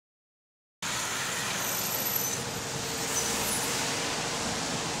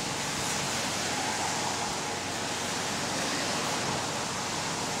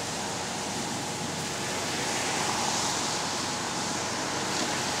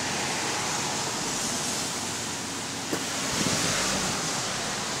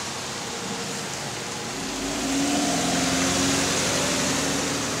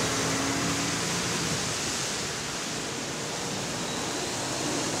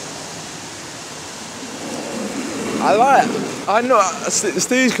I know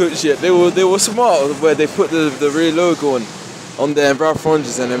Stagecoach yet. They were smart where they put the rear logo on the Enviro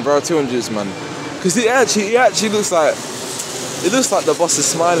 400s and Enviro 200s, man. Because it actually looks like the boss is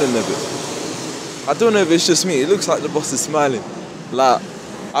smiling a bit. I don't know if it's just me. It looks like the boss is smiling. Like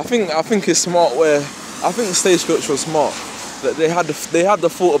I think it's smart where I think Stagecoach was smart that they had the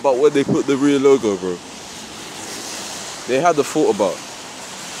thought about where they put the rear logo, bro. They had the thought about.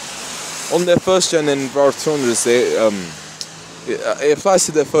 On their first gen Enviro 200s, it applies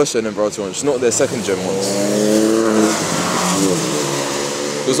to their first gen Enviro 200s, not their second gen ones.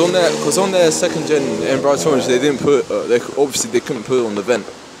 Because on their second gen Enviro 200s, they didn't put. They couldn't put it on the vent.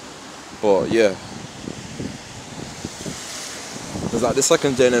 But yeah, because like the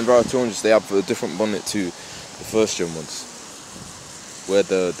second gen Enviro 200s, they have a different bonnet to the first gen ones, where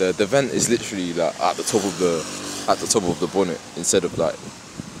the vent is literally like at the top of the bonnet instead of like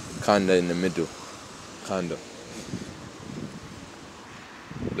kinda in the middle, kinda.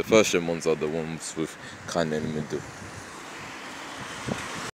 The first gen ones are the ones with kinda in the middle.